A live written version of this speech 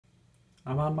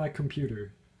I'm on my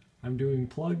computer. I'm doing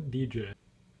plug DJ.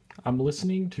 I'm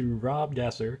listening to Rob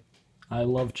Gasser. I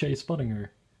love Chase Budinger.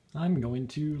 I'm going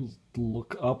to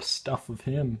look up stuff of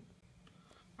him.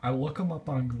 I look him up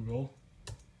on Google.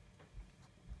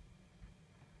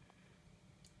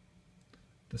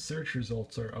 The search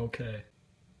results are okay.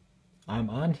 I'm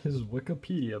on his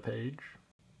Wikipedia page.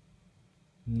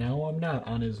 Now I'm not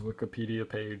on his Wikipedia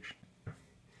page.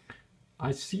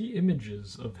 I see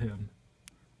images of him.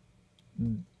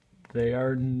 They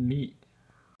are neat.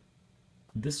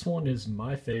 This one is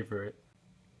my favorite.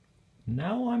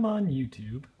 Now I'm on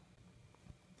YouTube.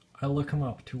 I look him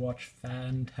up to watch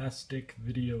fantastic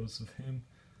videos of him.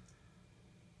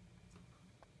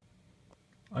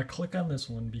 I click on this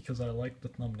one because I like the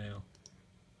thumbnail.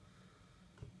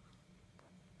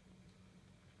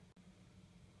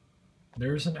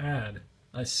 There's an ad.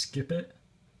 I skip it.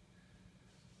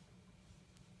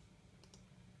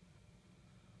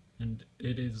 And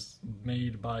it is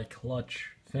made by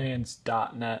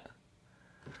ClutchFans.net.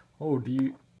 Oh,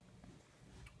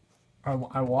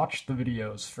 I watched the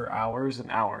videos for hours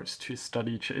and hours to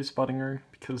study Chase Budinger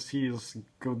because he's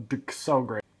so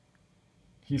great.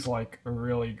 He's like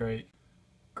really great.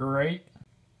 Great.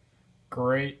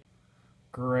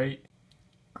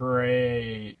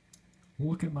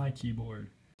 Look at my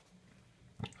keyboard.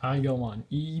 I go on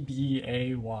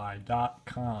ebay.com.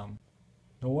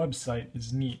 The website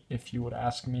is neat, if you would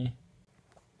ask me.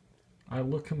 I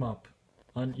look him up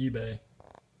on eBay,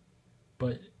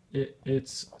 but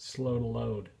it's slow to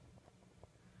load.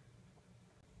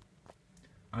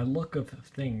 I look up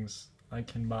things I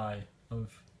can buy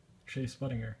of Chase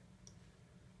Budinger.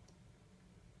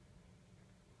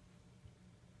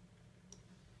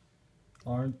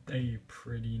 Aren't they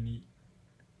pretty neat?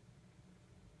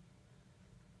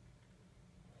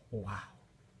 Wow.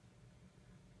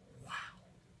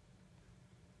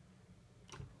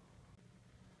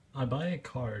 I buy a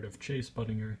card of Chase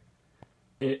Budinger.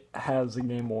 It has a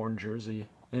game worn jersey,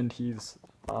 and he's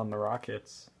on the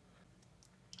Rockets.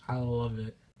 I love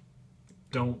it.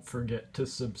 Don't forget to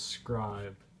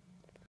subscribe.